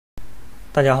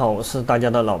大家好，我是大家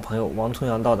的老朋友王重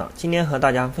阳道长。今天和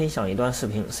大家分享一段视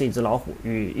频，是一只老虎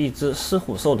与一只狮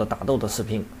虎兽的打斗的视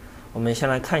频。我们先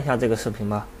来看一下这个视频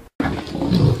吧。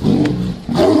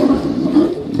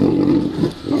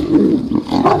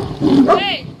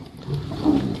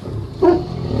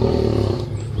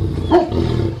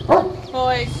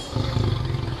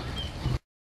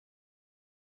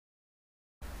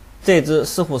这只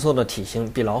狮虎兽的体型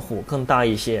比老虎更大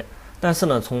一些，但是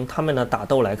呢，从它们的打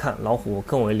斗来看，老虎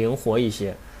更为灵活一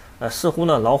些。似乎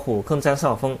呢，老虎更占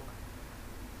上风。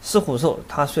狮虎兽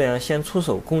它虽然先出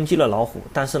手攻击了老虎，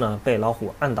但是呢，被老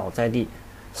虎按倒在地。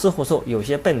狮虎兽有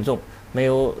些笨重，没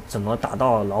有怎么打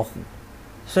到老虎。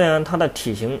虽然它的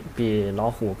体型比老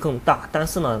虎更大，但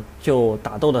是呢，就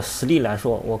打斗的实力来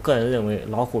说，我个人认为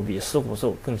老虎比狮虎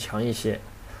兽更强一些。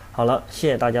好了，谢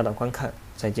谢大家的观看，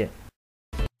再见。